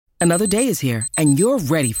Another day is here, and you're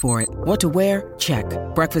ready for it. What to wear? Check.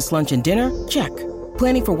 Breakfast, lunch, and dinner? Check.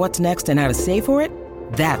 Planning for what's next and how to save for it?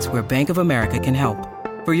 That's where Bank of America can help.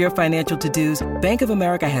 For your financial to-dos, Bank of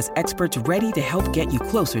America has experts ready to help get you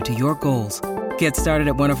closer to your goals. Get started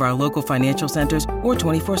at one of our local financial centers or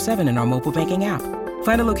 24/7 in our mobile banking app.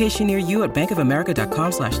 Find a location near you at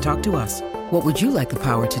bankofamerica.com/talktous. What would you like the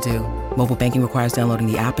power to do? Mobile banking requires downloading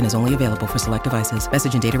the app and is only available for select devices.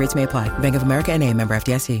 Message and data rates may apply. Bank of America N.A., member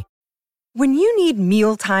FDIC. When you need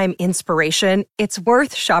mealtime inspiration, it's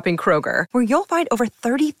worth shopping Kroger, where you'll find over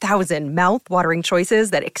 30,000 mouth-watering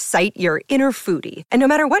choices that excite your inner foodie. And no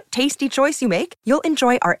matter what tasty choice you make, you'll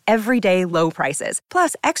enjoy our everyday low prices,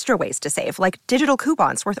 plus extra ways to save, like digital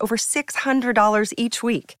coupons worth over $600 each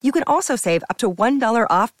week. You can also save up to $1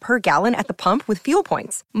 off per gallon at the pump with fuel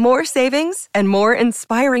points. More savings and more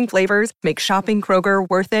inspiring flavors make shopping Kroger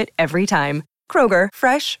worth it every time. Kroger,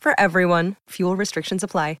 fresh for everyone. Fuel restrictions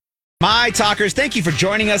apply. My talkers, thank you for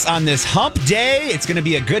joining us on this hump day. It's going to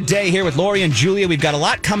be a good day here with Lori and Julia. We've got a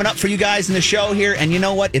lot coming up for you guys in the show here. And you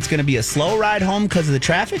know what? It's going to be a slow ride home because of the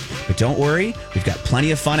traffic. But don't worry, we've got plenty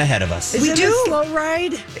of fun ahead of us. Is it a slow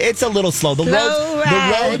ride? It's a little slow. The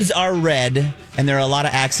roads are red, and there are a lot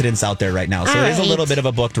of accidents out there right now. So it is a little bit of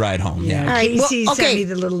a booked ride home. Yeah. Yeah. All right. Casey sent me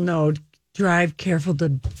the little note. Drive careful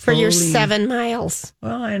for your 7 miles.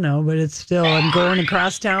 Well, I know, but it's still, I'm going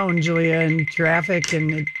across town, Julia, in traffic.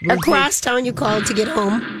 And across town you called to get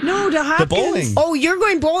home? No, to Hopkins. The bowling. Oh, you're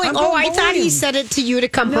going bowling. I thought he said it to you to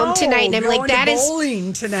come home tonight. And I'm like, that is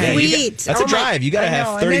bowling tonight. Sweet. That's a drive. You got to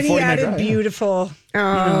have 30, 40 minute drive. Beautiful.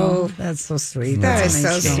 Oh, that's so sweet. That is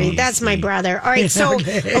so sweet. That's my brother. All right, so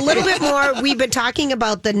a little bit more. We've been talking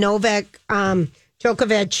about the Novak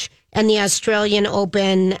Djokovic and the Australian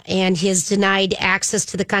Open and his denied access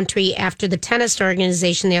to the country after the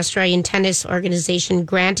Australian Tennis Organization,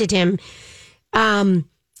 granted him an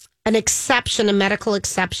exception, a medical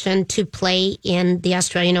exception to play in the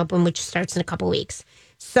Australian Open, which starts in a couple weeks.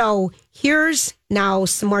 So here's now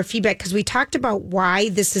some more feedback, because we talked about why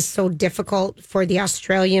this is so difficult for the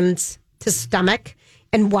Australians to stomach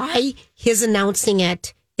and why his announcing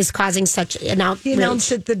it is causing such an outrage. He announced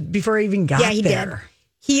it before he even got there. Yeah, he did.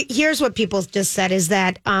 Here's what people just said is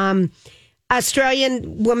that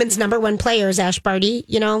Australian women's number one player is Ash Barty.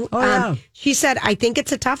 She said, I think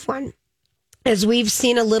it's a tough one, as we've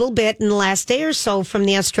seen a little bit in the last day or so from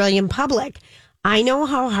the Australian public. I know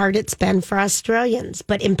how hard it's been for Australians,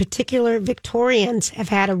 but in particular, Victorians have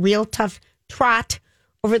had a real tough trot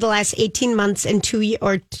over the last 18 months and 2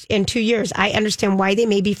 years. I understand why they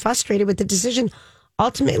may be frustrated with the decision.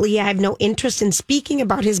 Ultimately, I have no interest in speaking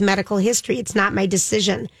about his medical history. It's not my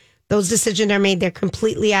decision. Those decisions are made. They're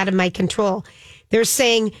completely out of my control. They're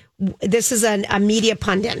saying, this is a media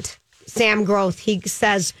pundit, Sam Groth. He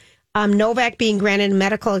says, Novak being granted a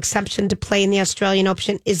medical exception to play in the Australian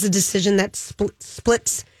Open is a decision that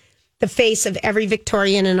splits the face of every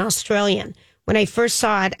Victorian and Australian. When I first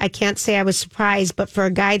saw it, I can't say I was surprised, but for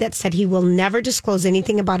a guy that said he will never disclose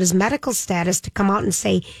anything about his medical status to come out and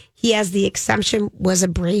say he has the exemption was a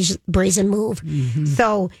brazen move. Mm-hmm.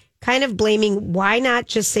 So kind of blaming, why not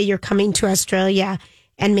just say you're coming to Australia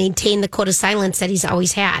and maintain the code of silence that he's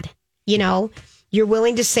always had? You're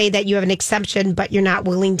willing to say that you have an exemption, but you're not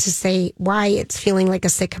willing to say why. It's feeling like a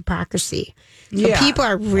sick hypocrisy. So people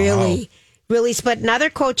are really, but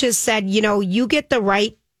another coaches said, you get the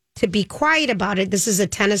right to be quiet about it. This is a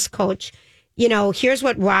tennis coach. Here's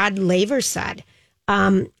what Rod Laver said.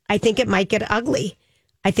 I think it might get ugly.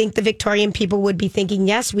 I think the Victorian people would be thinking,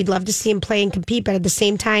 yes, we'd love to see him play and compete, but at the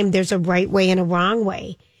same time, there's a right way and a wrong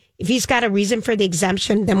way. If he's got a reason for the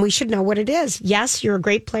exemption, then we should know what it is. Yes, you're a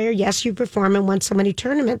great player. Yes, you perform and won so many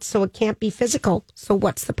tournaments, so it can't be physical. So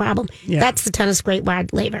what's the problem? Yeah. That's the tennis great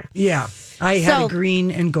Rod Laver. Yeah. I had a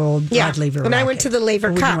green and gold Rod Laver. And I went to the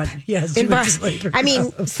Laver Cup. Yes, Laver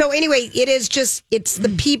Cup. So anyway, it's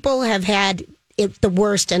the people have had the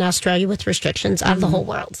worst in Australia with restrictions out of the whole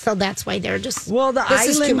world. So that's why they're just... Well, the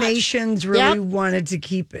island nations really wanted to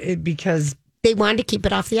keep it because... They wanted to keep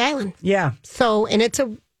it off the island. Yeah. So, and it's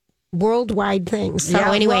a worldwide thing. So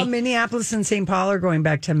anyway. Well, Minneapolis and St. Paul are going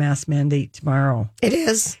back to mask mandate tomorrow. It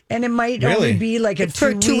is. And it might only be like a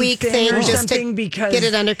two-week thing or something because... Get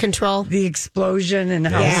it under control. The explosion and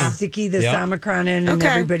how sticky this Omicron is and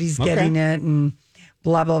everybody's getting it and...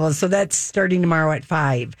 Blah, blah, blah. So that's starting tomorrow at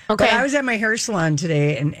 5. Okay. But I was at my hair salon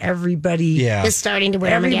today and everybody is starting to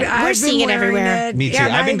wear them again. We're seeing it everywhere. Me too.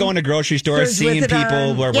 I've been going to grocery stores, seeing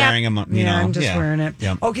people who are wearing them. I'm just wearing it.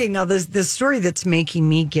 Yeah. Okay, now this story that's making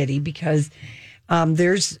me giddy because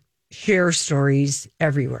there's Cher stories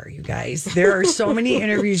everywhere, you guys. There are so many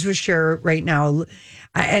interviews with Cher right now.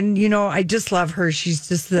 And, I just love her. She's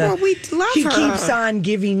just we love she her. keeps on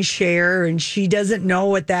giving Cher, and she doesn't know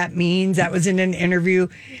what that means. That was in an interview.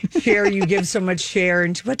 Cher, you give so much Cher,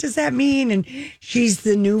 and what does that mean? And she's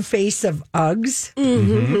the new face of Uggs.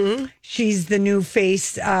 Mm-hmm. She's the new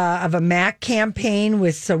face of a MAC campaign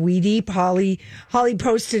with Saweetie. Holly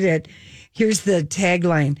posted it. Here's the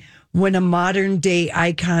tagline. When a modern day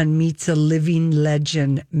icon meets a living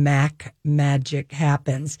legend, MAC magic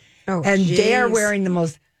happens. Oh, and geez. they are wearing the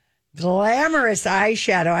most glamorous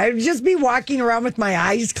eyeshadow. I would just be walking around with my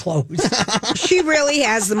eyes closed. She really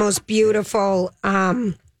has the most beautiful.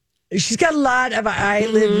 She's got a lot of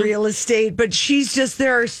eyelid real estate, but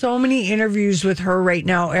there are so many interviews with her right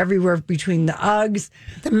now everywhere between the Uggs,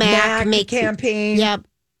 the MAC campaign. Yep.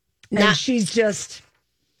 And she's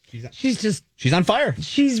on fire.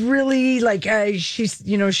 She's really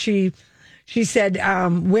she said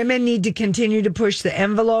women need to continue to push the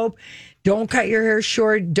envelope. Don't cut your hair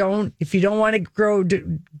short. If you don't want to grow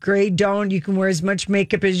gray, don't. You can wear as much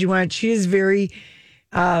makeup as you want. She is very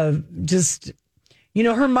her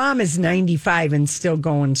mom is 95 and still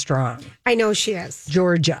going strong. I know she is.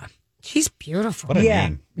 Georgia. She's beautiful. What a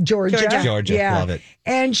name. Georgia. Yeah. Love it.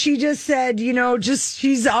 And she just said,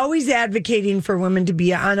 she's always advocating for women to be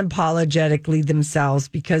unapologetically themselves,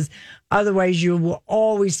 because otherwise you will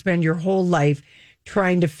always spend your whole life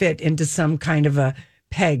trying to fit into some kind of a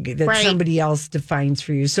peg that somebody else defines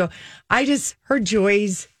for you. So her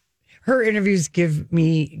interviews give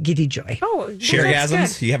me giddy joy. Oh,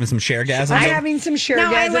 Chergasms? You having some Chergasms? I'm having some Chergasms.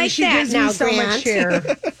 No, I like she that gives now, me so Grant. much Cher.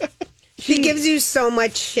 She gives you so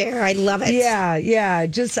much Cher. I love it. Yeah.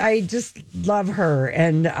 I just love her.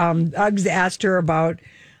 And Uggs asked her about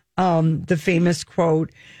the famous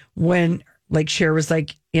quote when Cher was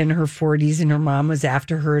in her 40s and her mom was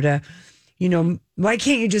after her to, why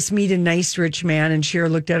can't you just meet a nice rich man? And Cher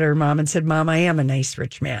looked at her mom and said, Mom, I am a nice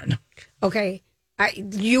rich man. Okay.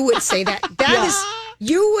 You would say that.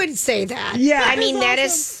 You would say that. Yeah. I mean, that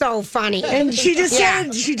is so funny. And she just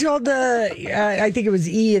said, she told I think it was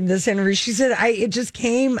E in this interview, she said, it just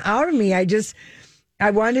came out of me. I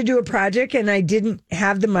wanted to do a project and I didn't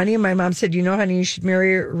have the money. And my mom said, honey, you should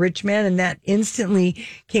marry a rich man. And that instantly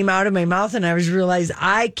came out of my mouth. And I realized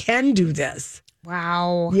I can do this.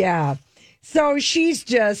 Wow. Yeah. So she's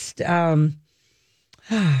just,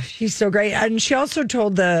 she's so great. And she also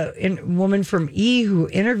told the woman from E who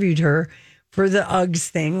interviewed her for the Uggs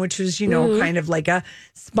thing, which was, kind of like a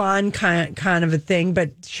Spawn kind of a thing,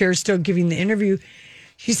 but Cher's still giving the interview.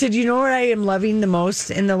 She said, what I am loving the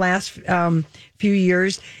most in the last few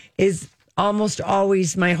years is almost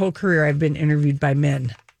always my whole career I've been interviewed by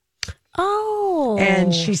men. Oh.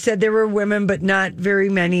 And she said there were women, but not very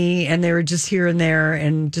many, and they were just here and there,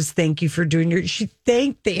 and just thank you for doing she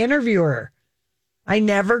thanked the interviewer. I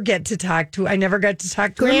never got to talk to Grant,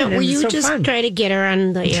 women. will you just fun. try to get her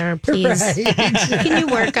on the air, please? Right. Can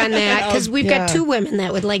you work on that? Because we've got two women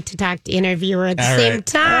that would like to talk to interviewer at the same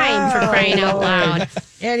time, for crying out loud.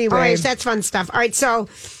 Anyway. All right, that's fun stuff. All right, so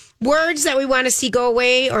words that we want to see go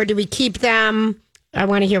away, or do we keep them? I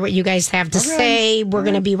want to hear what you guys have to say. We're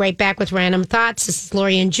going to be right back with Random Thoughts. This is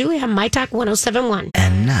Lori and Julia on My Talk 107.1.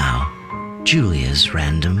 And now, Julia's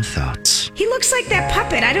Random Thoughts. He looks like that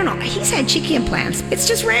puppet. I don't know. He's had cheeky implants. It's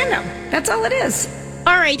just random. That's all it is.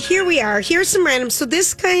 All right, here we are. Here's some random. So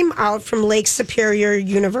this came out from Lake Superior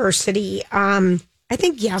University, I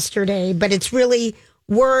think yesterday, but it's really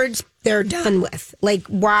words they're done with.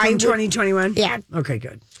 Why? From 2021? Yeah. Okay,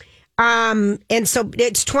 good. And so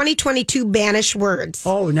it's 2022 banished words.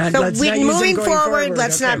 Oh, let's not moving forward.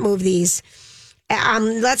 Let's not move these.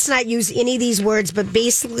 Let's not use any of these words, but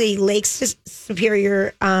basically Lake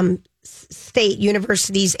Superior State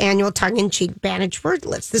University's annual tongue-in-cheek banished word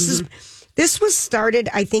list. This was started,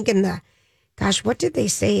 I think, in the, what did they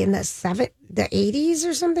say, in the 80s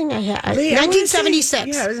or something?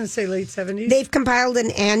 1976. I was going to say late 70s. They've compiled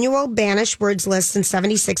an annual banished words list in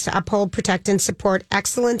 76 to uphold, protect, and support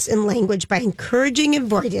excellence in language by encouraging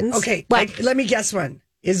avoidance. Okay, let me guess one.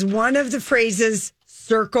 Is one of the phrases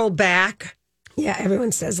circle back? Yeah,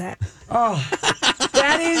 everyone says that. Oh,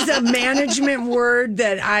 that is a management word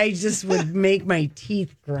that I just would make my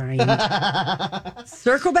teeth grind.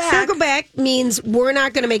 Circle back. Circle back means we're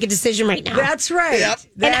not going to make a decision right now. That's right. Yep.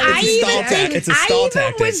 And I even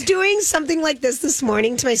tactic. was doing something like this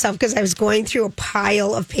morning to myself because I was going through a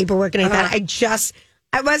pile of paperwork and I thought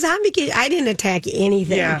I was on vacation. I didn't attack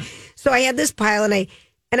anything. Yeah. So I had this pile and I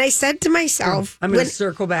said to myself, I'm going to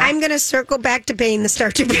circle back. I'm going to circle back to paying the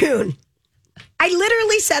Star Tribune. I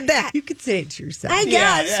literally said that. You could say it to yourself. I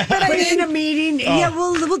guess. But But in a meeting,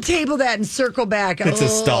 we'll table that and circle back. It's a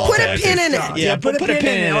stall. Put a pin in it. Yeah, put a pin in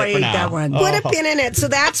it. for I ate now. that one. Put a pin in it. So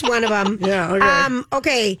that's one of them. Yeah, okay.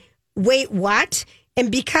 Okay. Wait, what?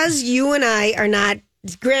 And because you and I are not,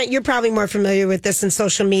 Grant, you're probably more familiar with this in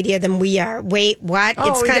social media than we are. Wait, what?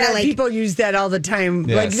 It's kind of like people use that all the time.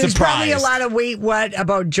 Yeah, like there's probably a surprised. lot of wait, what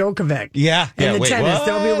about Djokovic? Yeah, and the wait, tennis. what?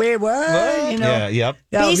 They'll be wait, what? You know, Yeah, yep.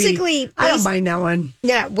 That'll be- Basically, I don't mind that one.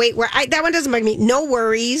 Yeah, wait, that one doesn't bug me. No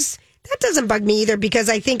worries. That doesn't bug me either because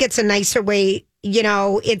I think it's a nicer way. You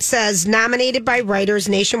know, it says nominated by writers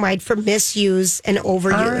nationwide for misuse and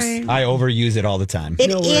overuse. All right. I overuse it all the time. It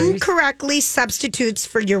No worries. incorrectly substitutes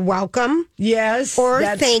for you're welcome. Yes. Or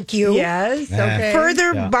that's- thank you. Yes. Okay.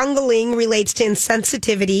 Further Yeah. bungling relates to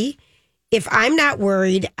insensitivity. If I'm not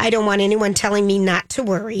worried, I don't want anyone telling me not to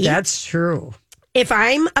worry. That's true. If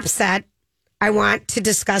I'm upset, I want to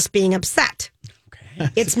discuss being upset. Okay.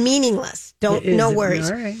 It's meaningless. No worries.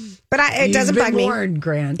 All right. But it doesn't You've bug been me. warned,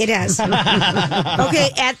 Grant. It has. Okay,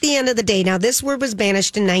 at the end of the day, now this word was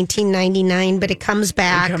banished in 1999, but it comes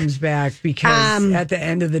back. It comes back because at the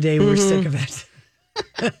end of the day, we're sick of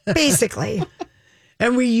it. Basically.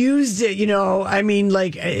 And we used it, I mean,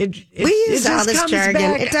 like, it We use it all just this comes jargon.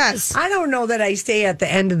 back. It does. I don't know that I say at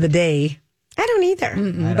the end of the day, I don't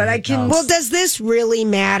either. but I can. Well, does this really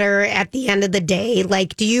matter at the end of the day?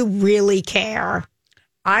 Like, do you really care?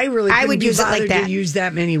 I I would use it like that. To use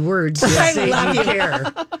that many words. To I say love you you.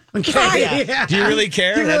 care. Okay. Yeah. Do you really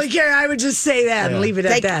care? Do you really That's- care? I would just say that and leave it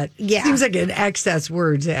at Like, that. yeah. Seems like an excess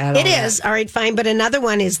word to add. It all is. All right, fine. But another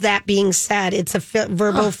one is that being said, it's a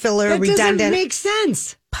verbal filler, That doesn't redundant, make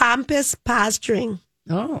sense. pompous posturing.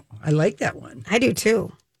 Oh, I like that one. I do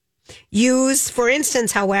too. Use, for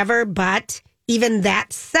instance, however, but even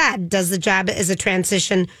that said, does the job as a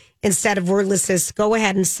transition instead of wordlessness. Go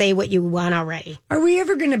ahead and say what you want already. Are we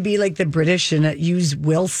ever going to be like the British and use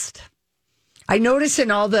whilst? I notice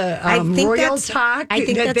in all the royal that's- talk I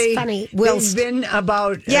think that that's funny. Whilst. they've been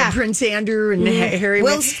about Yeah. Prince Andrew and Harry.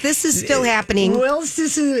 Whilst this is still happening. Whilst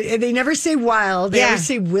this is, they never say while, they Yeah. always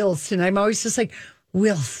say whilst. And I'm always just like,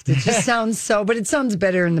 whilst. It just sounds so, but it sounds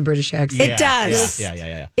better in the British accent. It does.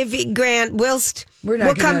 Yeah. If it, Grant, whilst We're not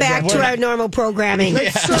we'll gonna come back do to that. our normal programming.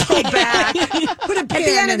 Let's circle back. Put a pin At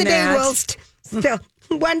the end of in the day, that. whilst still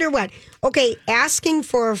wonder what. Okay, asking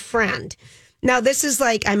for a friend. Now, this is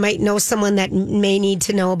like I might know someone that may need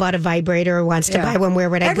to know about a vibrator or wants to Yeah. buy one. Where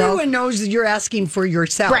would I go? Everyone knows that you're asking for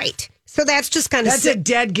yourself. Right. So that's just kind of That's a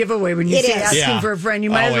dead giveaway when you It say is. asking Yeah. for a friend. You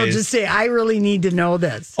might as well Always. just say, I really need to know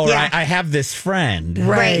this. Or Yeah. I have this friend.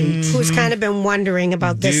 right. Who's kind of been wondering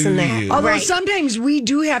about this Do and that. you? Although Right. sometimes we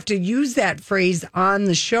do have to use that phrase on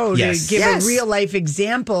the show Yes. to give Yes. a real life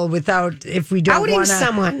example without, if we don't Outing want to.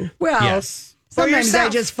 someone. Well, Yes. sometimes I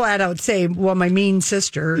yourself. just flat out say, well, my mean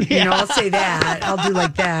sister. You know, I'll say that. I'll do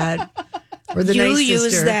like that. Or the You nice use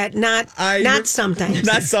sister. that, not sometimes.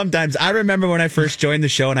 Not sometimes. I remember when I first joined the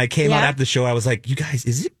show and I came out Yeah. after the show, I was like, you guys,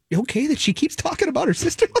 is it okay that she keeps talking about her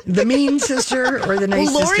sister? The mean sister or the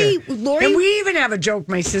nice Well, sister. Lori- And we even have a joke,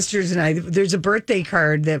 my sisters and I. There's a birthday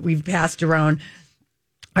card that we've passed around.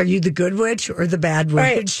 Are you the good witch or the bad witch?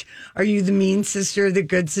 Right. Are you the mean sister or the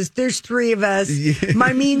good sister? There's three of us.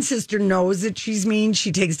 My mean sister knows that she's mean.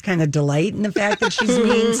 She takes kind of delight in the fact that she's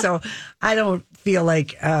mean. So I don't feel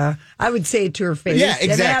like I would say it to her face. Yeah, And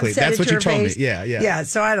I have exactly. said That's it what to you her told me. face. Yeah. Yeah,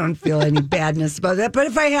 so I don't feel any badness about that. But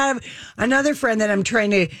if I have another friend that I'm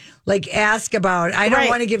trying to like ask about, I don't Right.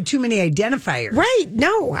 want to give too many identifiers. Right.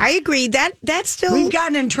 No, I agree. That's still We've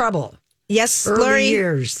gotten in trouble yes, early Lori.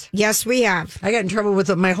 years. Yes, we have. I got in trouble with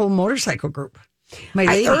my whole motorcycle group. My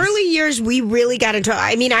ladies. Early years, we really got into.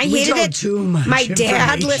 I mean, I We hated told it. too much My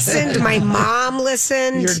dad information. listened. My mom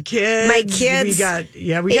listened. Your kids. My kids.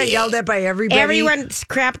 We got yelled at by everybody. Everyone's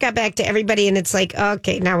crap got back to everybody, and it's like,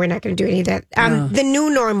 okay, now we're not going to do any of that. The new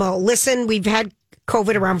normal. Listen, we've had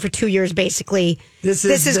COVID around for 2 years, basically. This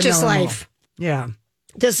is the just normal. life. Yeah.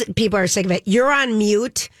 People are sick of it. You're on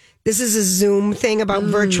mute. This is a Zoom thing about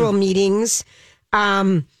virtual meetings.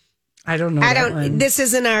 I don't know. I that don't. one. This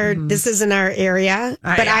isn't our area.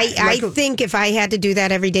 But I think if I had to do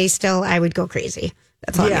that every day, still, I would go crazy.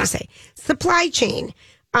 That's all I'm Yeah. going to say. Supply chain.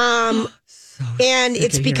 And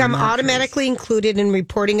it's of become hearing that automatically included in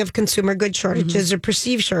reporting of consumer good shortages or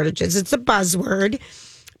perceived shortages. It's a buzzword,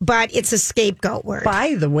 but it's a scapegoat word.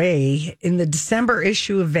 By the way, in the December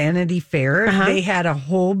issue of Vanity Fair, they had a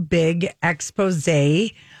whole big expose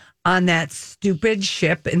on that stupid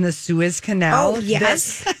ship in the Suez Canal. Oh,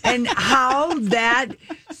 yes. And how that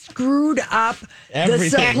screwed up Everything.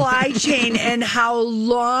 the supply chain and how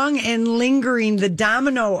long and lingering the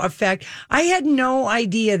domino effect. I had no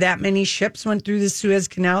idea that many ships went through the Suez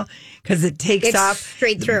Canal because it takes It's off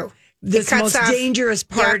straight through. this It cuts most off. dangerous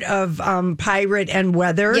part of pirate and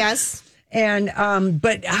weather. Yes. And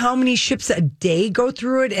but how many ships a day go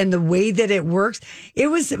through it and the way that it works, it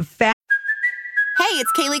was fast. Hey,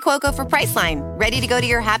 it's Kaylee Cuoco for Priceline. Ready to go to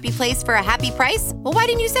your happy place for a happy price? Well, why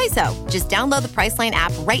didn't you say so? Just download the Priceline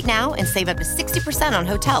app right now and save up to 60% on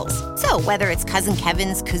hotels. So whether it's Cousin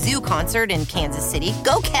Kevin's Kazoo Concert in Kansas City,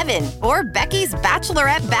 go Kevin, or Becky's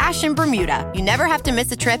Bachelorette Bash in Bermuda, you never have to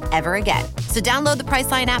miss a trip ever again. So download the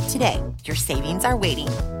Priceline app today. Your savings are waiting.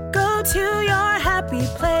 Go to your happy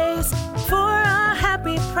place for a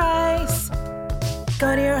happy price.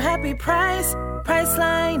 Go to your happy price,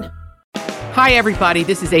 Priceline. Hi, everybody.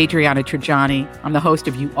 This is Adriana Trajani. I'm the host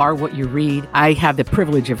of You Are What You Read. I have the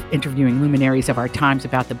privilege of interviewing luminaries of our times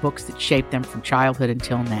about the books that shaped them from childhood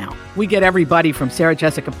until now. We get everybody from Sarah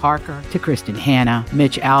Jessica Parker to Kristen Hanna,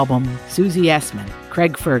 Mitch Albom, Susie Essman,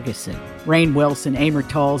 Craig Ferguson, Rainn Wilson, Amor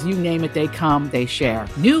Tolls, you name it, they come, they share.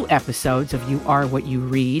 New episodes of You Are What You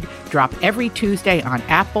Read drop every Tuesday on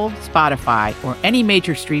Apple, Spotify, or any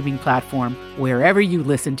major streaming platform wherever you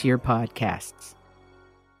listen to your podcasts.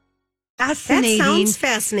 Fascinating. That sounds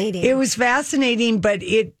fascinating. It was fascinating, but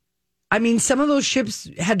some of those ships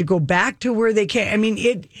had to go back to where they came. I mean,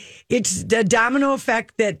 it's the domino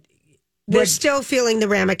effect that we're still feeling the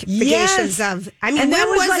ramifications of. I mean, and when that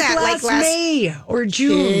was that? last May or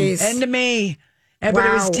June, Jeez. end of May. But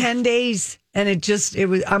it was 10 days, and it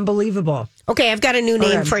was unbelievable. Okay, I've got a new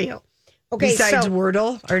name for you. Okay, besides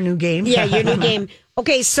Wordle, our new game. Yeah, your new game.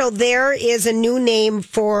 Okay, so there is a new name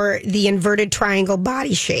for the inverted triangle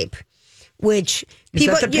body shape. Which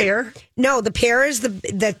people, is that the pear? No, the pear is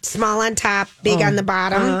the small on top, big on the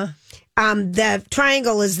bottom. The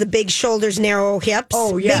triangle is the big shoulders, narrow hips.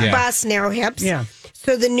 Oh, yeah. Big bust, narrow hips. Yeah.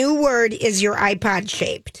 So the new word is your iPod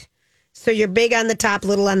shaped. So you're big on the top,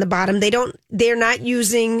 little on the bottom. They're not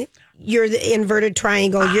using the inverted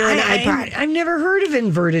triangle. You're an iPod. I've never heard of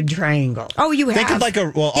inverted triangle. Oh, you have. Think of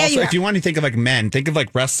if you want to think of like men, think of like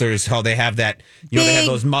wrestlers, how they have that, they have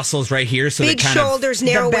those muscles right here. So big they kind shoulders,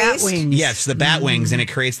 narrow the bat waist. wings. Yes, the bat wings, and it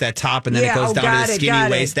creates that top, and then it goes down to the skinny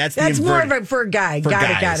waist. That's more of a for a guy.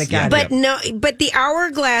 Got it. But no, but the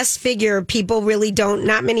hourglass figure, people really don't.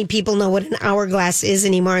 Not many people know what an hourglass is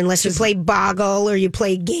anymore, unless you play Boggle or you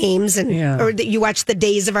play games, or you watch the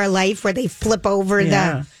Days of Our Life where they flip over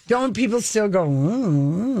the. Don't people still go?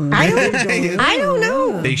 I don't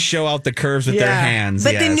know. They show out the curves with their hands.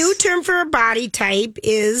 But the new term for a body type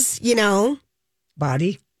is,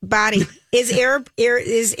 body is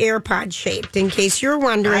AirPod shaped. In case you're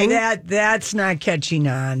wondering, that's not catching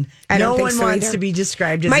on. No one so wants either. to be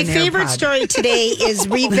described as my an favorite AirPod. story today is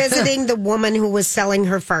revisiting the woman who was selling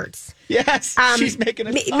her farts. Yes, she's making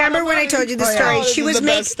a ton. Remember when I told you the story? Oh, She was the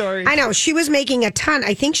best story. I know she was making a ton.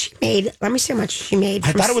 I think she made. Let me see how much she made.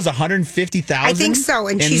 I thought it was 150,000. I think so,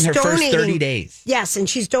 and in she's her donating. first 30 days. Yes, and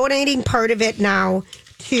she's donating part of it now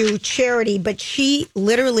to charity. But she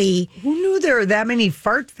literally. Who knew there were that many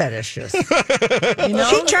fart fetishes? She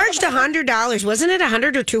charged $100. Wasn't it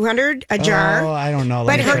 $100 or $200 a jar? Oh, I don't know.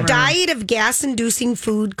 But her diet of gas-inducing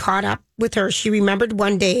food caught up with her. She remembered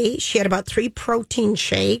one day she had about 3 protein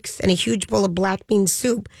shakes and a huge bowl of black bean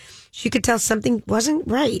soup. She could tell something wasn't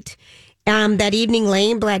right. That evening,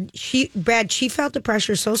 laying in bed, she felt the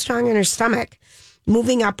pressure so strong in her stomach,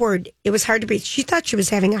 moving upward. It was hard to breathe. She thought she was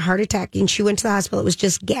having a heart attack, and she went to the hospital. It was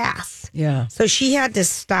just gas. Yeah. So she had to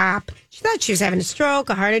stop. She thought she was having a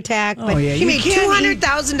stroke, a heart attack. But yeah. she made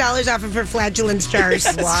 $200,000 off of her flatulence jars.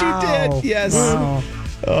 Yes, she did. Yes. Wow.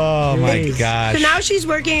 Oh, my gosh. So now she's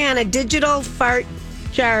working on a digital fart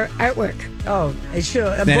jar artwork. Oh, it should.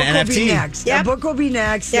 A book NFT. will be next. Yep. A book will be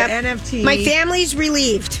next. Yep. The NFT. My family's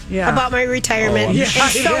relieved about my retirement. And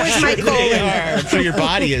so is my colon. I'm sure your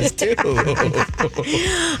body is too.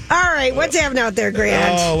 All right, what's happening out there,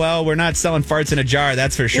 Grant? Oh, well, we're not selling farts in a jar,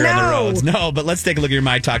 that's for sure, on the roads. No, but let's take a look at your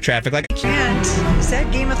My Talk traffic. Is that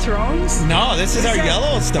Game of Thrones? No, this is our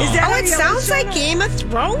Yellowstone. It sounds like Game of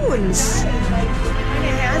Thrones. It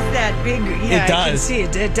has that big. Yeah, It does. I can see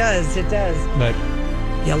it. It does. But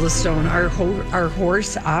Yellowstone, our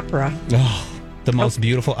horse opera. the most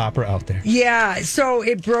beautiful opera out there. Yeah, so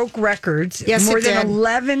it broke records. Yes, More it than did.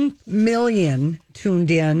 11 million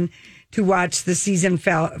tuned in to watch the season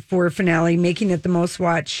 4 finale, making it the most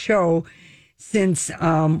watched show since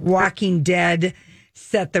Walking Dead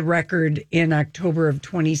set the record in October of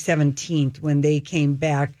 2017 when they came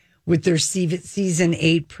back with their season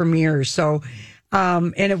 8 premiere. So,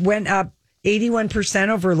 and it went up 81%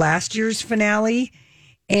 over last year's finale.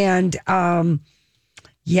 And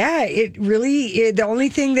it really, the only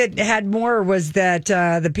thing that had more was that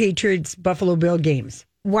the Patriots Buffalo Bill games.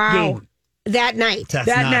 Wow. Game. That night. That's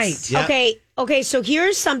that nuts. night. Yep. Okay, so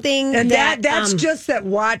here's something and that's just that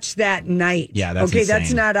watch that night. Yeah, that's okay. insane.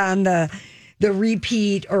 That's not on the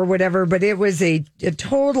repeat or whatever, but it was a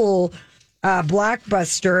total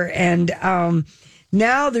blockbuster. And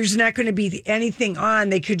now there's not going to be anything on.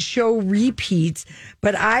 They could show repeats,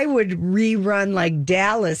 but I would rerun like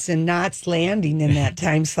Dallas and Knots Landing in that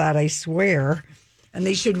time slot, I swear. And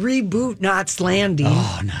they should reboot Knots Landing.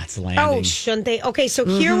 Oh, Knots Landing. Oh, shouldn't they? Okay, so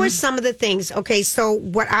here were some of the things. Okay, so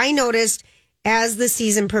what I noticed as the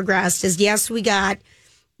season progressed is, yes, we got,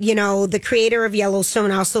 the creator of Yellowstone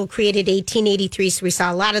also created 1883. So we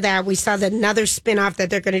saw a lot of that. We saw another spinoff that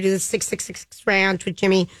they're going to do, the 666 Ranch with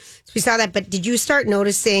Jimmy. So we saw that. But did you start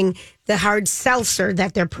noticing the hard seltzer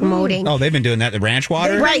that they're promoting? Oh, they've been doing that. The ranch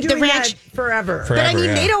water? Right, the ranch. Forever. But I mean,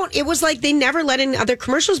 yeah. they don't, it was like they never let in other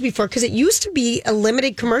commercials before because it used to be a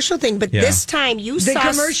limited commercial thing. But this time the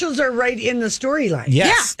saw. commercials are right in the storyline.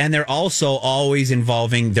 Yes. Yeah. And they're also always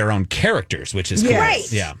involving their own characters, which is cool.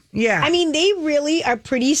 Right. Yeah. Yeah. I mean, they really are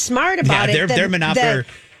pretty smart about it. They're monopoly.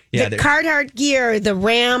 The Carhartt gear, the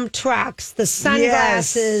Ram trucks, the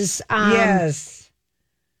sunglasses. Yes.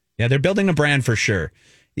 Yeah, they're building a brand for sure.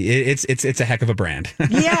 It's a heck of a brand.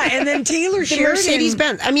 Yeah, and then Taylor Sheridan,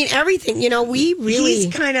 Mercedes-Benz. I mean, everything. We really.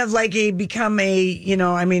 He's kind of like become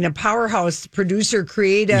a powerhouse producer,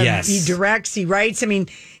 creative. Yes. He directs, he writes. I mean,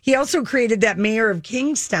 he also created that Mayor of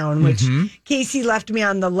Kingstown, which Casey left me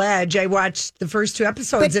on the ledge. I watched the first 2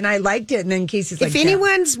 episodes and I liked it. And then Casey's like, if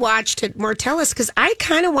anyone's watched it, more tell us because I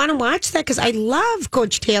kind of want to watch that because I love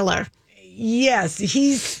Coach Taylor. Yes,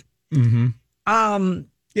 he's.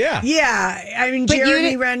 Yeah. Yeah. I mean,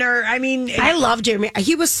 Jeremy Renner. I mean, I love Jeremy.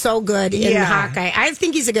 He was so good in Hawkeye. I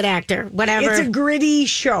think he's a good actor. Whatever. It's a gritty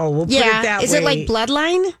show. We'll put it that way. Is it like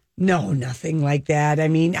Bloodline? No, nothing like that. I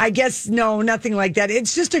mean, I guess, no, nothing like that.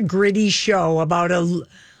 It's just a gritty show about a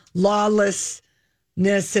lawlessness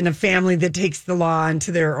and a family that takes the law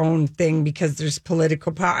into their own thing because there's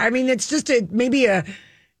political power. I mean, it's just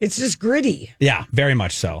it's just gritty. Yeah, very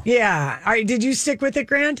much so. Yeah. All right, did you stick with it,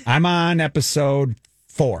 Grant? I'm on episode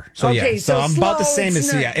 4. So okay, yeah, so I'm slow, about the same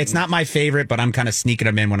as not, It's not my favorite, but I'm kind of sneaking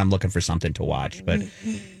them in when I'm looking for something to watch. But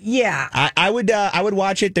yeah, I would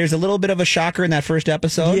watch it. There's a little bit of a shocker in that first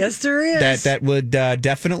episode. Yes, there is. That would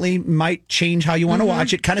definitely might change how you want to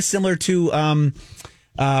watch it. Kind of similar to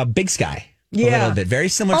Big Sky. Yeah. A little bit. Very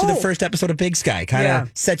similar to the first episode of Big Sky. Kind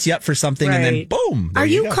of sets you up for something and then boom. Are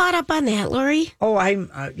you caught up on that, Lori? Oh,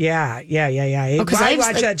 I'm, yeah. Because I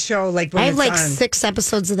watch that show like when I have it's like on. 6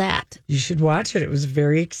 episodes of that. You should watch it. It was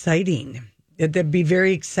very exciting. It'd be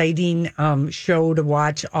very exciting show to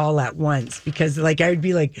watch all at once because like I would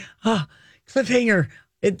be like, cliffhanger.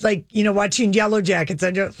 It's like, watching Yellow Jackets.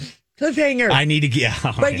 I just cliffhanger. I need to get.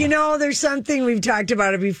 But there's something we've talked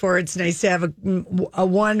about it before. It's nice to have a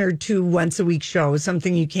 1 or 2 once a week show,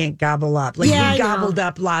 something you can't gobble up. Like we gobbled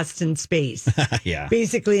up Lost in Space. Yeah.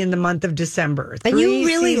 Basically in the month of December. And you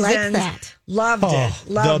really seasons, liked that. Loved it.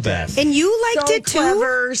 Loved the best. And you liked so it too?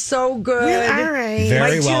 Clever, so good. Really? All right.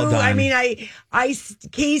 Very well done. I mean,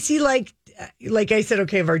 Casey liked, like I said,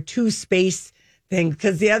 okay, of our 2 space thing,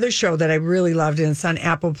 because the other show that I really loved, and it's on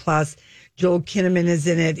Apple Plus, Joel Kinnaman is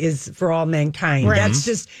in it, is For All Mankind. Right. That's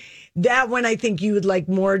just, that one I think you would like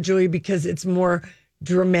more, Julie, because it's more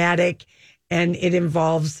dramatic and it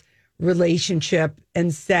involves relationship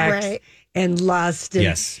and sex and lust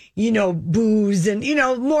and, booze and,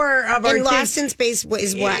 more of our And Lost in Space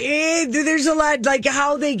is what? There's a lot, like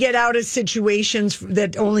how they get out of situations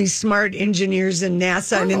that only smart engineers and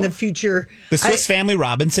NASA and in the future. The Swiss Family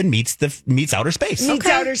Robinson meets outer space. Meets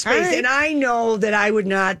outer space. Right. And I know that I would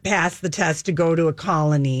not pass the test to go to a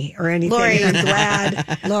colony or anything. Lori.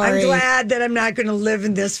 I'm glad that I'm not going to live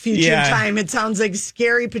in this future time. It sounds like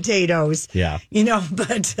Scary Potatoes. Yeah.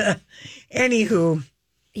 But anywho.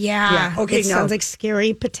 Yeah. Okay. It sounds like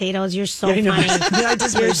Scary Potatoes. You're so funny. I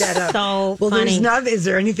just made that up. So well, funny. there's not. Is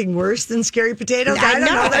there anything worse than Scary Potatoes? I don't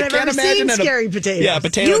know that I've ever seen Scary Potatoes. Yeah,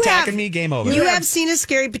 potato attacking me. Game over. You have seen a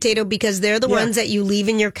Scary Potato because they're the ones that you leave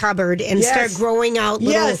in your cupboard and start growing out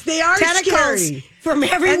little they are tentacles scary. From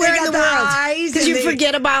everywhere in the world because you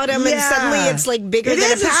forget about them and suddenly it's like bigger than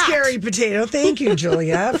It is a pot. Scary Potato. Thank you,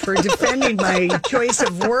 Julia, for defending my choice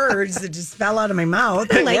of words that just fell out of my mouth.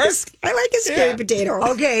 I like a Scary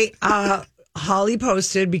Potato. Okay, Holly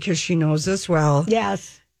posted because she knows us well.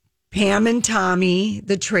 Yes. Pam and Tommy,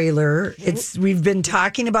 the trailer. We've been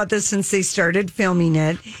talking about this since they started filming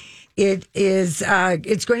it. It's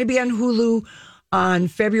going to be on Hulu on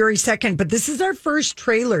February 2nd, but this is our first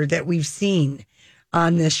trailer that we've seen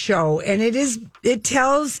on this show. And it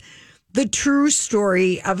tells the true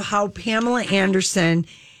story of how Pamela Anderson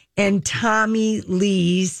and Tommy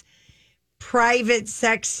Lee's private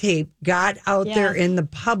sex tape got out there in the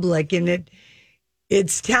public. And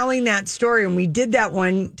it's telling that story. And we did that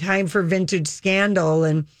one time for Vintage Scandal.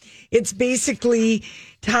 And it's basically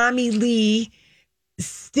Tommy Lee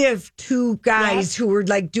stiffed two guys who were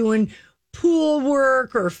like doing pool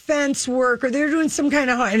work or fence work, or they're doing some kind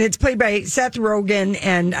of, and it's played by Seth Rogen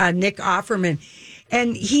and Nick Offerman.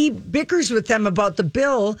 And he bickers with them about the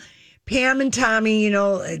bill. Pam and Tommy,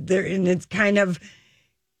 and it's kind of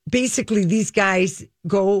basically these guys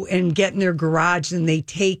go and get in their garage and they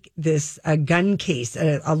take this gun case,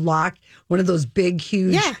 a lock, one of those big,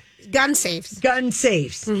 huge gun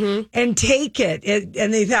safes, and take it.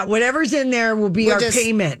 And they thought whatever's in there will be our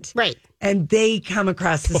payment, right? And they come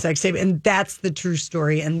across the sex tape, and that's the true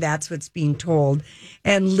story, and that's what's being told.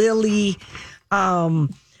 And Lily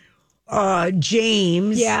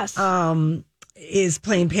James is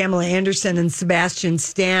playing Pamela Anderson, and Sebastian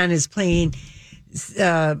Stan is playing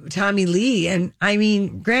Tommy Lee. And I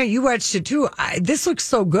mean, Grant, you watched it too. This looks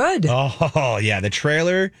so good. Oh yeah, the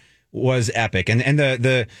trailer was epic, and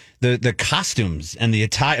the costumes and the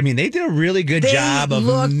attire. I mean, they did a really good job of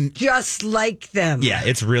look just like them. Yeah,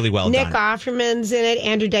 it's really well Nick done. Offerman's in it.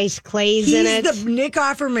 Andrew Dice Clay's in it. Nick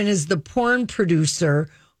Offerman is the porn producer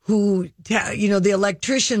who, the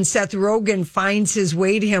electrician Seth Rogen finds his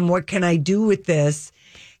way to him. What can I do with this?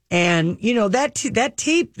 And that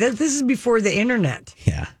tape. This is before the internet.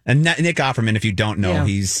 Yeah, and Nick Offerman, if you don't know,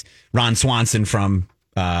 he's Ron Swanson from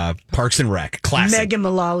Parks and Rec, classic. Megan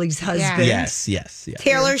Mullally's husband. Yes.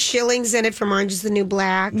 Taylor Schilling's in it from Orange is the New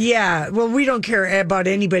Black. Yeah, well, we don't care about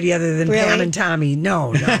anybody other than Pam and Tommy.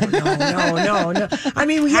 No. I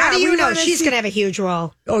mean, how do you know she's going to have a huge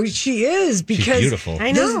role? Oh, she is, because she's beautiful.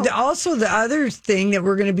 I know. Also, the other thing that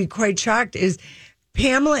we're going to be quite shocked is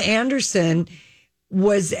Pamela Anderson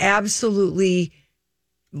was absolutely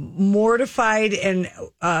mortified and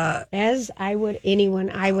as I would have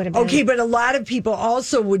been. Okay, but a lot of people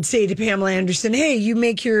also would say to Pamela Anderson, hey, you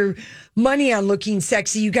make your money on looking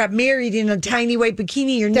sexy. You got married in a tiny white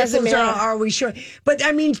bikini. Your nipples are always showing. But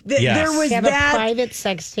I mean, there was that a private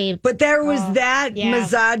sex tape. But there was that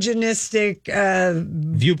misogynistic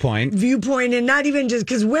viewpoint, and not even just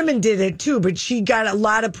because women did it too, but she got a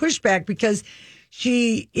lot of pushback because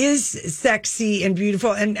she is sexy and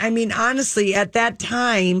beautiful. And I mean, honestly, at that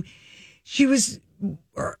time,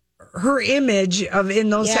 her image in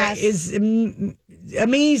those is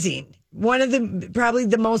amazing. One of probably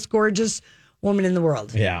the most gorgeous woman in the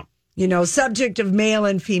world. Yeah. Subject of male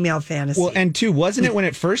and female fantasy. Well, and two, wasn't it when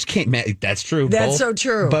it first came? That's true. That's so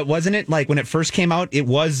true. But wasn't it like when it first came out? It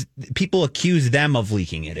was people accused them of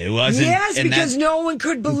leaking it. It wasn't. Yes, because no one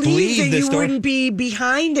could believe that you wouldn't be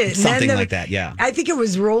behind it. Something like that. Yeah. I think it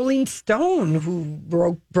was Rolling Stone who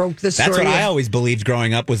broke the story. That's what I always believed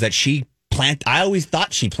growing up, was that I always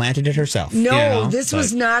thought she planted it herself. No, this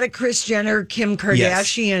was not a Kris Jenner, Kim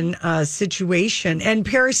Kardashian situation. And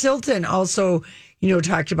Paris Hilton also,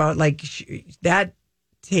 talked about that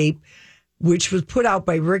tape, which was put out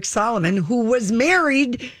by Rick Solomon, who was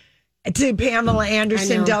married to Pamela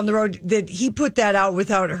Anderson down the road, that he put that out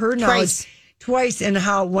without her knowledge twice, and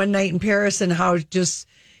how one night in Paris and how just,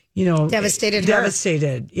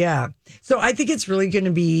 devastated. Yeah. So I think it's really going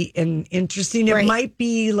to be interesting. It might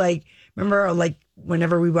be remember,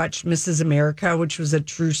 whenever we watched Mrs. America, which was a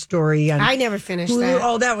true story. I never finished that.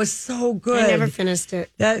 Oh, that was so good. I never finished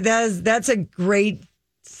it. That's a great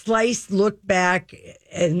slice look back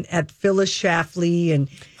at Phyllis Schlafly, and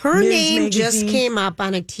her Ms. name Magazine. just came up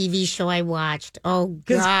on a TV show I watched. Oh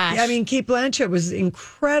gosh! I mean, Cate Blanchett was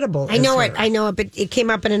incredible. I know it, but it came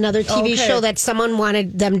up in another TV show that someone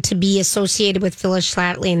wanted them to be associated with Phyllis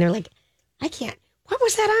Schlafly, and they're like, I can't. What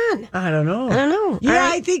was that on? I don't know. Yeah,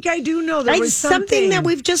 I think I do know. There was something that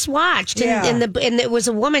we've just watched, and it was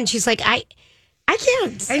a woman. She's like, I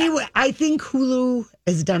can't. Anyway, I think Hulu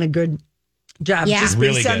has done a good job. Yeah. Just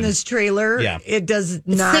really based on good. this trailer. Yeah. It does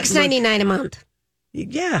not. $6.99 a month.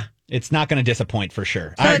 Yeah. It's not going to disappoint for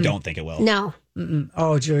sure. I don't think it will. No.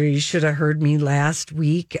 Oh, Joey, you should have heard me last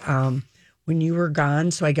week when you were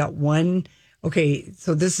gone. So I got one. Okay,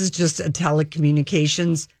 so this is just a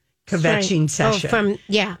telecommunications kvetching session.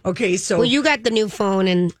 Okay, so well, you got the new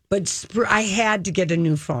phone, but I had to get a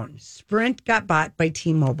new phone. Sprint got bought by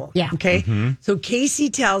T-Mobile. Yeah. Okay. So Casey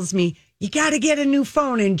tells me you got to get a new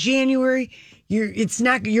phone in January.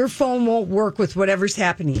 Your phone won't work with whatever's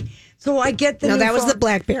happening. So I get the No, new that was phone. the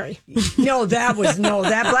BlackBerry. That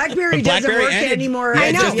BlackBerry doesn't BlackBerry work ended. anymore. Yeah,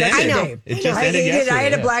 I know. It just ended yesterday. I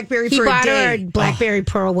had a BlackBerry He for a bought her day. a BlackBerry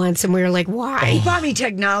Pearl once, and we were like, why? He bought me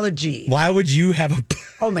technology. Why would you have a...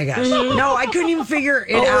 Oh my gosh. No, I couldn't even figure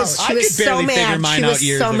it out. She I was could barely so figure mad. mine She out was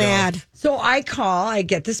years so ago. mad. So I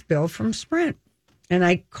get this bill from Sprint. And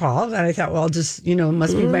I called and I thought, well, I'll just, it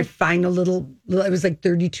must be my final little, it was like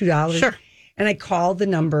 $32. Sure. And I called the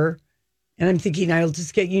number and I'm thinking, I'll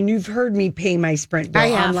just get you. And you've heard me pay my Sprint bill I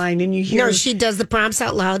have. online and you hear. No, she does the prompts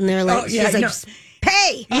out loud, and they're like, she's like,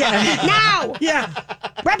 pay now. Yeah.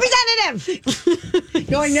 Representative.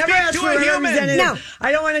 No, I never asked for a representative. No.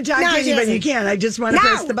 I don't want to talk to No, she anybody. doesn't. You can't. I just want to No.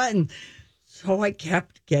 press the button. So I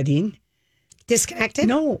kept getting. Disconnected?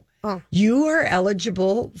 No. Oh. You are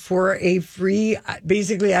eligible for a free,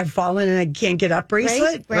 basically, I've fallen and I can't get up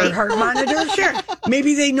bracelet Right. or heart monitor. Sure.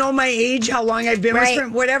 Maybe they know my age, how long I've been with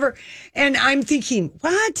Sprint, whatever. And I'm thinking,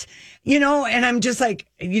 what? And I'm just like,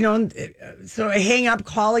 so I hang up,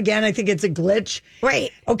 call again. I think it's a glitch.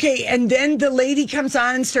 Right. Okay. And then the lady comes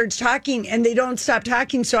on and starts talking and they don't stop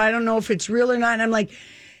talking. So I don't know if it's real or not. And I'm like,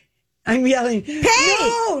 I'm yelling, pay! No,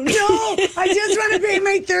 I just want to pay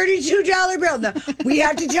my $32 bill. No, we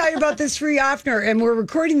have to tell you about this free offer, and we're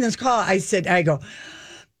recording this call. I go,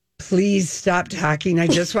 please stop talking. I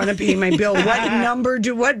just want to pay my bill.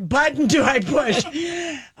 What button do I push?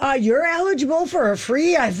 You're eligible for a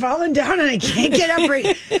free. I've fallen down and I can't get up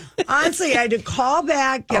right. Honestly, I had to call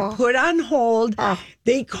back, get put on hold.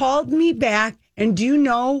 They called me back. And do you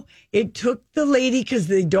know, it took the lady, because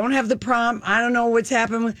they don't have the prompt. I don't know what's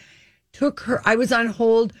happened. Took her. I was on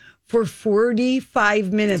hold for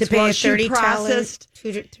 45 minutes To pay while a she processed.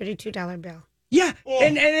 $32 bill. Yeah,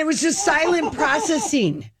 and it was just silent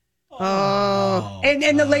processing. Oh.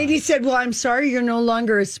 And the lady said, well, I'm sorry, you're no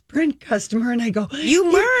longer a Sprint customer. And I go,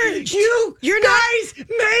 You merged. You guys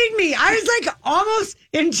made me. I was like almost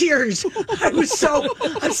in tears. I was so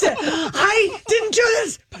upset. I didn't do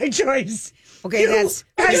this by choice. Okay, that's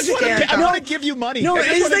I want to give you money. No, I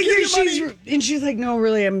just it's wanna like give you money. she's like, no,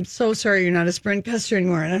 really, I'm so sorry, you're not a Sprint customer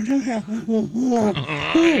anymore. And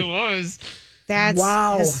It was. That's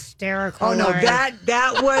hysterical. Oh no, Lauren.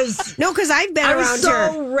 that was no, because I've been I was around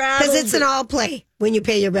so here rattled. because it's an all play when you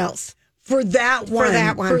pay your bills. For that one.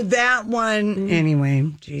 For that one. Mm-hmm.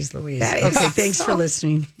 Anyway, geez Louise. That is Okay, thanks for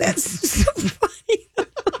listening. That's so funny.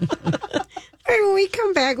 All right, when we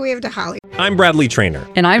come back, we have to Holly. I'm Bradley Trainer.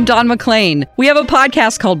 And I'm Don McClain. We have a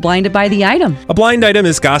podcast called Blinded by the Item. A blind item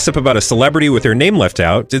is gossip about a celebrity with their name left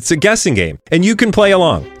out. It's a guessing game, and you can play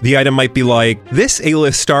along. The item might be like, this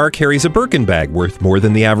A-list star carries a Birkin bag worth more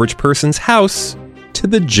than the average person's house to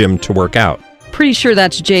the gym to work out. Pretty sure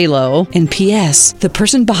that's J-Lo. And P.S. the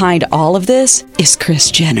person behind all of this is Kris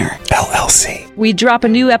Jenner, LLC. We drop a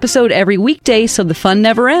new episode every weekday so the fun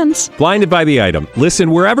never ends. Blinded by the Item.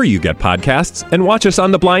 Listen wherever you get podcasts and watch us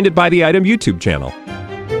on the Blinded by the Item YouTube channel.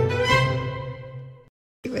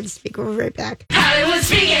 Hollywood Speak. We'll be right back. Hollywood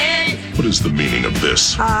Speaking. What is the meaning of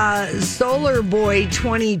this? Solar Boy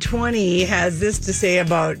 2020 has this to say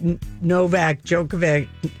about Novak Djokovic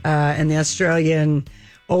and the Australian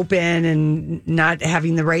Open and not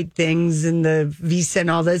having the right things and the visa and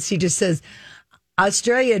all this. He just says,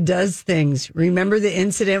 Australia does things. Remember the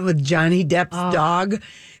incident with Johnny Depp's dog?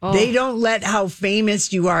 They don't let how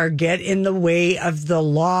famous you are get in the way of the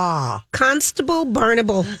law. Constable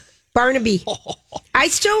Barnaby. I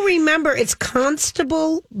still remember it's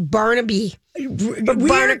Constable Barnaby.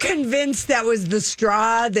 We're convinced that was the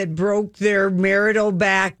straw that broke their marital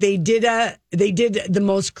back. They did the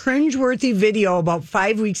most cringeworthy video about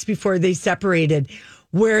 5 weeks before they separated,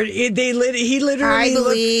 where he literally. I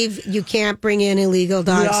believe you can't bring in illegal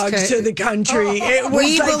dogs to the country. It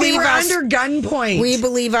was like they were under gunpoint. We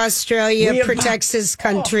believe Australia protects his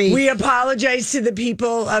country. We apologize to the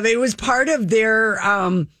people of it. Was part of their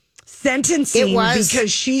sentencing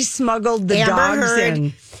because she smuggled the Amber dogs Heard.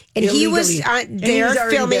 in. And illegally. he was there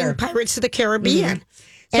filming Pirates of the Caribbean.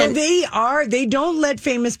 Mm-hmm. So they don't let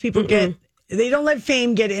famous people they don't let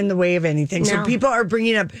fame get in the way of anything. No. So people are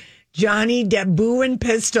bringing up Johnny Depp, Boo and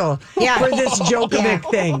Pistol for this Djokovic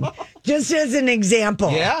thing. Just as an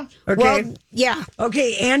example. Yeah. Okay. Well, yeah.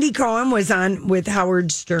 Okay. Andy Cohen was on with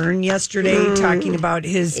Howard Stern yesterday talking about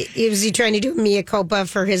his. Was he trying to do mea culpa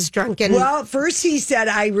for his drunken? Well, first he said,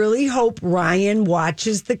 I really hope Ryan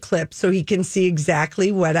watches the clip so he can see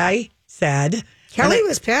exactly what I said. Kelly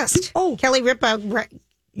was pissed. Oh. Kelly Ripa.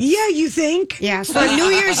 Yeah, you think? Yeah. So on New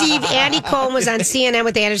Year's Eve, Andy Cohen was on CNN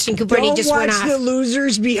with Anderson Cooper, and he just went off. Watch The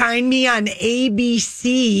Losers Behind Me on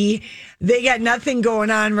ABC. They got nothing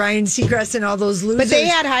going on, Ryan Seacrest and all those losers. But they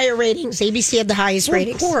had higher ratings. ABC had the highest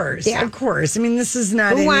ratings. Of course. Yeah. Of course. I mean, this is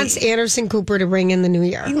not... Who wants Anderson Cooper to bring in the new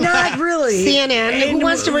year? Not really. CNN. And who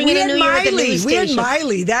wants to bring in a new year at the news We had station?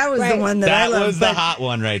 Miley. That was the one that I loved. That was the hot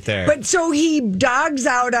one right there. But so he dogs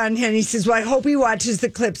out on him. He says, well, I hope he watches the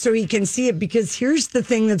clip so he can see it, because here's the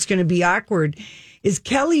thing that's going to be awkward is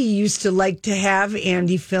Kelly used to like to have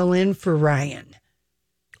Andy fill in for Ryan.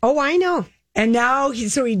 Oh, I know. And now he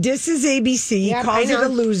disses ABC, Yep, calls it a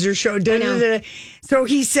loser show. So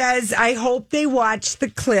he says, I hope they watch the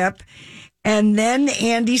clip. And then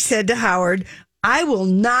Andy said to Howard, I will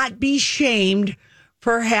not be shamed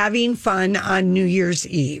for having fun on New Year's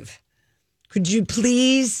Eve. Could you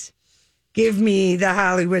please give me the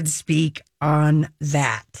Hollywood speak on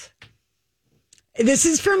that? This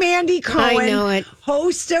is from Andy Cohen, I know it.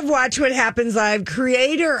 host of Watch What Happens Live,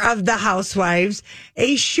 creator of The Housewives,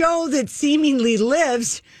 a show that seemingly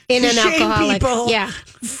lives in to an shame alcoholic.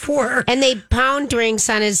 people and they pound drinks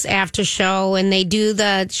on his after show, and they do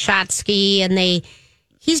the shot ski, and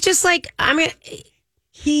he's just like,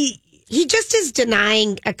 he just is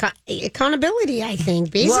denying accountability, I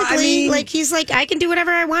think. Basically, Well, I mean, like he's like, I can do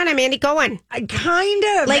whatever I want. I'm Andy Cohen. Kind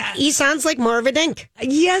of. Like he sounds like more of a dink.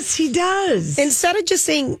 Yes, he does. Instead of just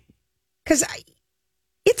saying, because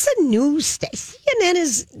it's a news station. CNN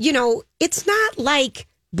is, it's not like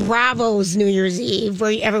Bravo's New Year's Eve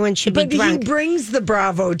where everyone should be drunk. But he brings the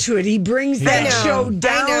Bravo to it. He brings that show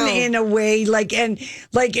down in a way,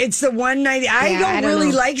 it's the one night. I don't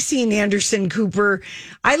really like seeing Anderson Cooper.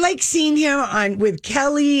 I like seeing him with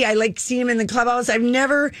Kelly. I like seeing him in the clubhouse.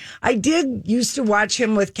 I did used to watch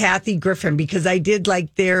him with Kathy Griffin because I did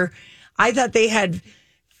like I thought they had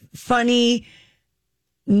funny,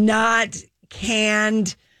 not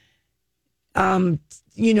canned,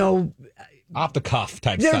 off the cuff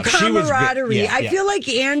type their stuff. Camaraderie. I feel like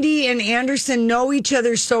Andy and Anderson know each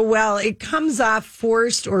other so well. It comes off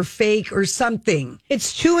forced or fake or something.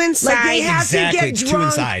 It's too inside. Like they have to get it's drunk. too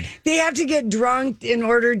inside. They have to get drunk in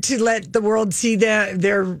order to let the world see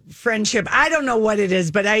their friendship. I don't know what it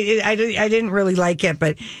is, but I didn't really like it.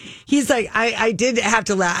 But he's like, I did have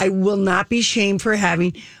to laugh. I will not be shamed for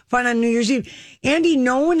having fun on New Year's Eve. Andy,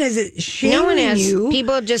 no one is shaming you.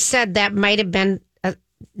 People just said that might have been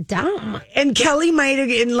dumb. And Kelly might have,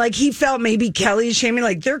 and he felt maybe Kelly is shaming.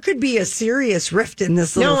 Like there could be a serious rift in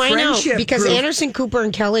this little friendship. I know, because group. Anderson Cooper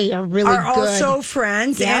and Kelly are really good. Also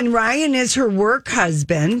friends, and Ryan is her work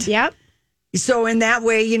husband. Yep. So in that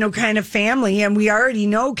way, kind of family, and we already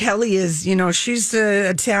know Kelly is, she's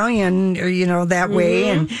Italian, that way,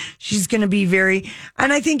 and she's going to be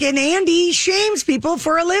and I think, and Andy shames people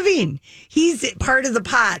for a living. He's part of the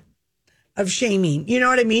pot of shaming. You know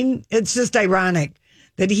what I mean? It's just ironic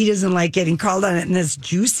that he doesn't like getting called on it. And this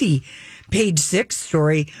juicy Page 6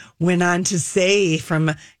 story went on to say from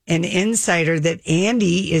an insider that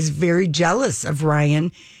Andy is very jealous of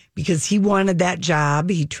Ryan because he wanted that job.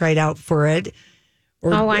 He tried out for it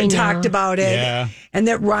talked about it. Yeah. And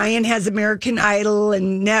that Ryan has American Idol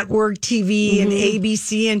and network TV and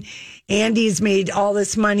ABC, and Andy's made all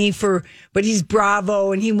this money but he's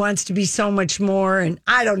Bravo and he wants to be so much more. And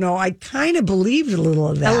I don't know. I kind of believed a little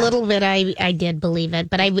of that. A little bit. I did believe it,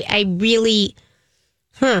 but I really,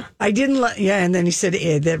 I didn't. And then he said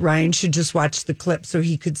that Ryan should just watch the clip so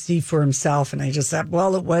he could see for himself. And I just thought,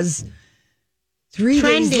 well, it was 3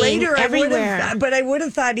 days later. Everywhere. But I would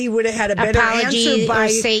have thought he would have had a better apology answer by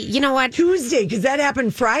say, you know what, Tuesday, because that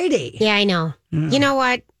happened Friday. Yeah, I know. You know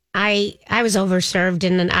what? I was overserved,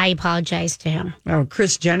 and I apologized to him. Oh,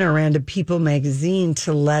 Kris Jenner ran to People magazine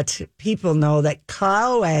to let people know that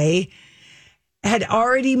Khloe had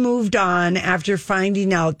already moved on after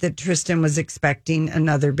finding out that Tristan was expecting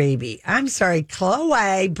another baby. I'm sorry,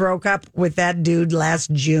 Khloe broke up with that dude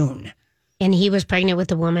last June. And he was pregnant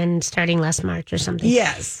with a woman starting last March or something.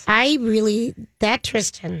 Yes. That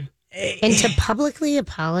Tristan... And to publicly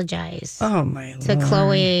apologize to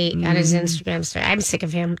Khloe on his Instagram story. I'm sick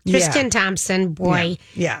of him. Tristan Thompson, boy.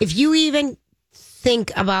 Yeah. If you even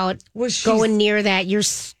think about going near that, you're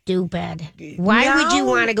stupid. Why would you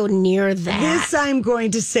want to go near that? This I'm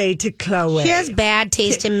going to say to Khloe. She has bad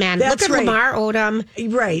taste in men. Look at Lamar Odom.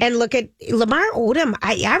 Right. And look at Lamar Odom.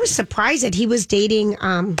 I was surprised that he was dating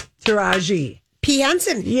Taraji P.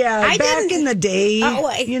 Henson. Yeah, back in the day,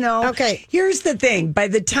 Okay. Here's the thing. By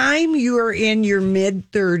the time you are in your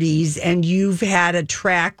mid-30s and you've had a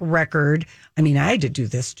track record, I mean, I had to do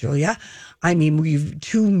this, Julia. I mean, we've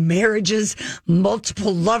 2 marriages,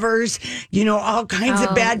 multiple lovers, all kinds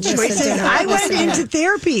of bad choices. I went into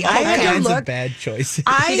therapy. I had to look bad choices.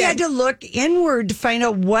 I had to look inward to find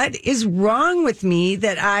out what is wrong with me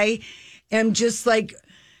that I am just like...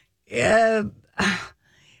 having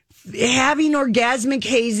orgasmic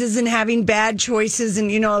hazes and having bad choices, and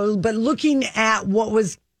but looking at what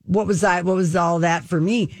was all that for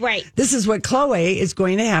me. Right. This is what Chloe is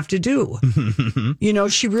going to have to do.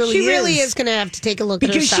 She really is going to have to take a look at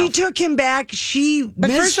because herself. she took him back.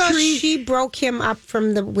 But first of all, she broke him up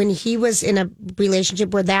from when he was in a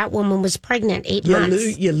relationship where that woman was pregnant 8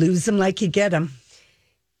 months. You lose them like you get them.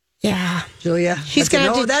 Yeah, Julia.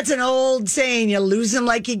 That's an old saying. You lose them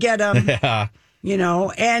like you get them. Yeah.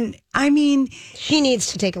 And I mean, she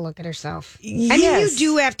needs to take a look at herself. Yes. I mean, you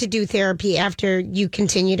do have to do therapy after you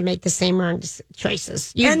continue to make the same wrong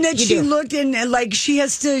choices. She looked and like she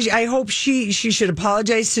has to. I hope she should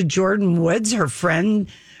apologize to Jordan Woods, her friend,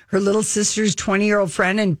 her little sister's 20-year-old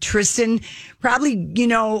friend, and Tristan. Probably,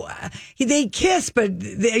 they kissed, but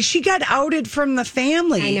she got outed from the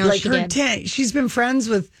family. I know, like she her did. She's been friends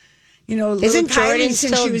with. Isn't Jordan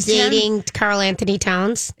still she was dating Carl Anthony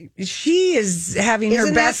Towns? She is having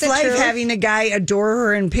her best life, truth? having a guy adore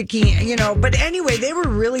her and picking, But anyway, they were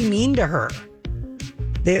really mean to her.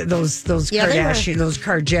 Those Kardashian, those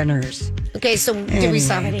Kar-Jenners. Okay, so did we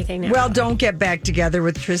solve anything now? Well, don't get back together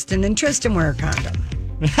with Tristan, and Tristan wear a condom.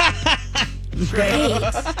 Okay.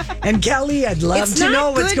 And Kelly, I'd love to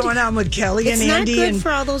know what's going on with Kelly and Andy. It's not good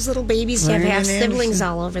for all those little babies to have half siblings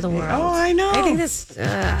all over the world. Oh, I know. I think this,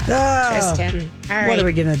 Tristan. All right. What are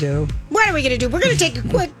we going to do? We're going to take a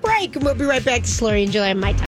quick break, and we'll be right back to Lori and Julia on My Talk.